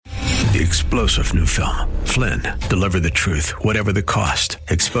The explosive new film, Flynn, deliver the truth, whatever the cost,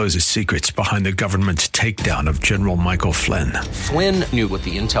 exposes secrets behind the government's takedown of General Michael Flynn. Flynn knew what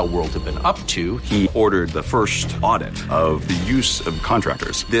the intel world had been up to. He ordered the first audit of the use of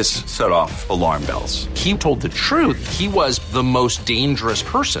contractors. This set off alarm bells. He told the truth. He was the most dangerous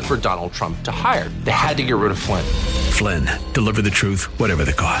person for Donald Trump to hire. They had to get rid of Flynn. Flynn, deliver the truth, whatever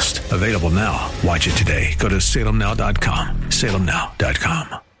the cost. Available now. Watch it today. Go to salemnow.com.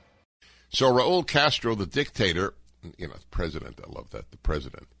 salemnow.com. So Raul Castro, the dictator, president, I love that, the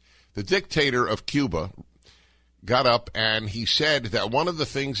president, the dictator of Cuba, got up and he said that one of the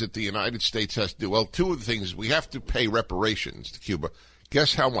things that the United States has to do, well, two of the things, we have to pay reparations to Cuba.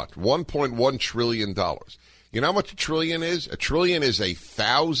 Guess how much? $1.1 trillion. You know how much a trillion is? A trillion is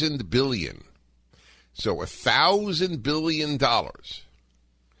 1,000 billion. So $1,000 billion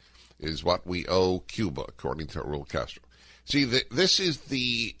is what we owe Cuba, according to Raul Castro. See, this is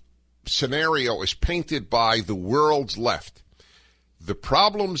the scenario is painted by the world's left. The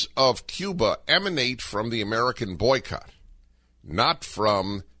problems of Cuba emanate from the American boycott, not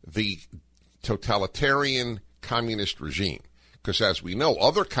from the totalitarian communist regime. Because as we know,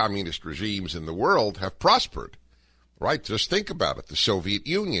 other communist regimes in the world have prospered, right? Just think about it. The Soviet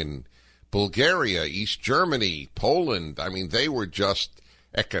Union, Bulgaria, East Germany, Poland, I mean, they were just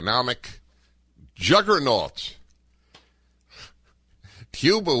economic juggernauts.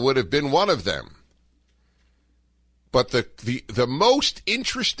 Cuba would have been one of them. But the most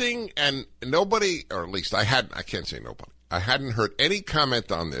interesting, and nobody, or at least I can't say nobody, I hadn't heard any comment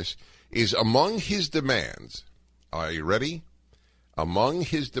on this, is among his demands, are you ready? Among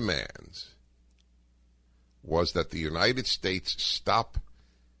his demands was that the United States stop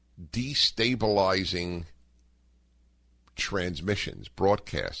destabilizing transmissions,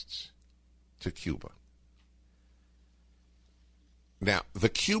 broadcasts to Cuba. Now, the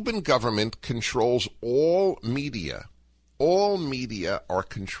Cuban government controls all media. All media are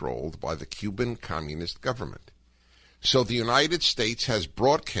controlled by the Cuban Communist government. So the United States has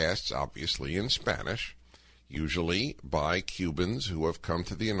broadcasts, obviously in Spanish, usually by Cubans who have come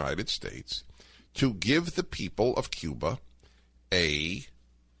to the United States, to give the people of Cuba a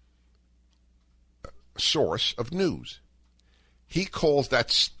source of news. He calls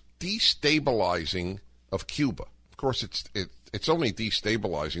that destabilizing of Cuba. Of course, it's only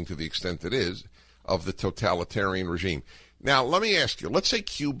destabilizing to the extent it is of the totalitarian regime. Now, let me ask you, let's say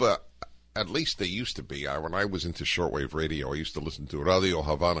Cuba, at least they used to be, when I was into shortwave radio, I used to listen to Radio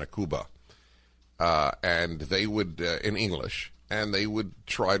Havana, Cuba, and they would, in English, and they would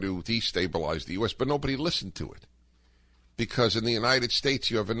try to destabilize the U.S., but nobody listened to it. Because in the United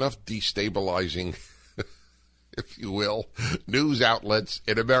States, you have enough destabilizing, if you will, news outlets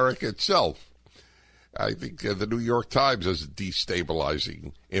in America itself. I think the New York Times has a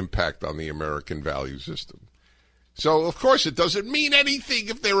destabilizing impact on the American value system. So, of course, it doesn't mean anything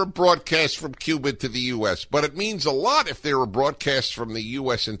if there are broadcasts from Cuba to the U.S., but it means a lot if there are broadcasts from the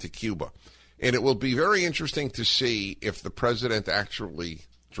U.S. into Cuba. And it will be very interesting to see if the president actually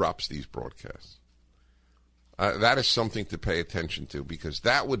drops these broadcasts. That is something to pay attention to, because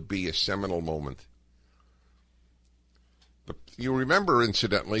that would be a seminal moment. But you remember,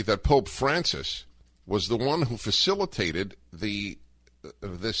 incidentally, that Pope Francis was the one who facilitated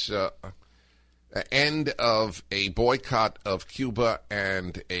this end of a boycott of Cuba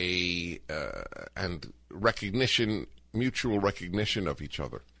and and recognition, mutual recognition of each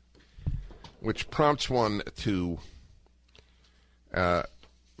other, which prompts one to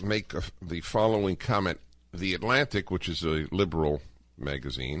make the following comment. The Atlantic, which is a liberal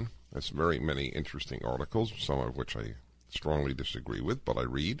magazine, has very many interesting articles, some of which I strongly disagree with, but I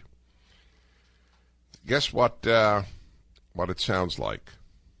read. Guess what it sounds like?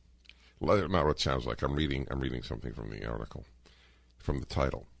 Not what it sounds like. I'm reading something from the article, from the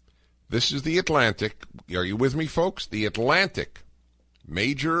title. This is The Atlantic. Are you with me, folks? The Atlantic,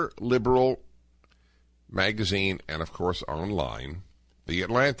 major liberal magazine, and, of course, online. The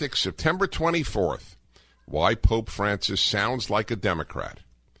Atlantic, September 24th. Why Pope Francis sounds like a Democrat.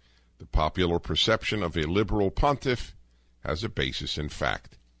 The popular perception of a liberal pontiff has a basis in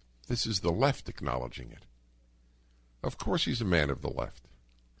fact. This is the left acknowledging it. Of course he's a man of the left.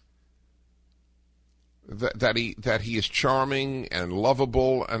 That he is charming and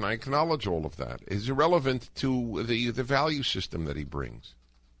lovable, and I acknowledge all of that, is irrelevant to the value system that he brings.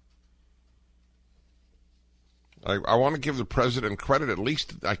 I want to give the president credit. At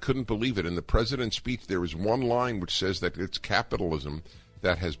least I couldn't believe it. In the president's speech, there is one line which says that it's capitalism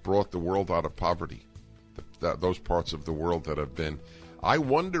that has brought the world out of poverty, those parts of the world that have been. I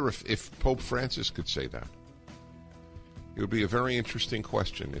wonder if Pope Francis could say that. It would be a very interesting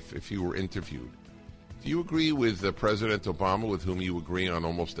question if you were interviewed. Do you agree with President Obama, with whom you agree on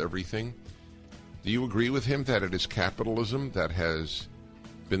almost everything? Do you agree with him that it is capitalism that has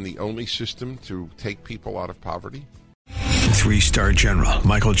been the only system to take people out of poverty? 3-star General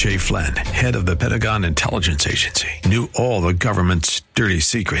Michael J. Flynn, head of the Pentagon Intelligence Agency, knew all the government's dirty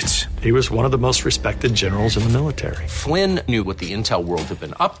secrets. He was one of the most respected generals in the military. Flynn knew what the intel world had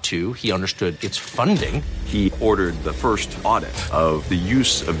been up to. He understood its funding. He ordered the first audit of the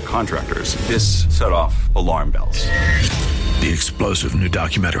use of contractors. This set off alarm bells. The explosive new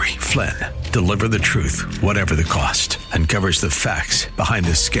documentary, Flynn, Deliver the Truth, Whatever the Cost, uncovers the facts behind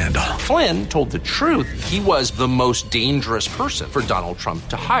this scandal. Flynn told the truth. He was the most dangerous person for Donald Trump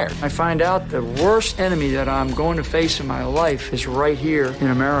to hire. I find out the worst enemy that I'm going to face in my life is right here in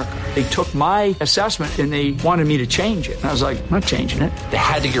America. They took my assessment and they wanted me to change it. And I was like, I'm not changing it. They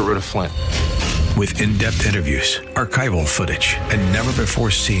had to get rid of Flynn. With in-depth interviews, archival footage, and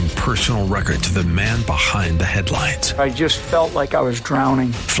never-before-seen personal records of the man behind the headlines. I just felt like I was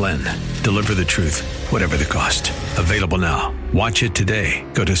drowning. Flynn, Deliver the Truth, Whatever the Cost. Available now. Watch it today.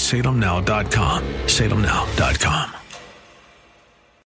 Go to salemnow.com. salemnow.com.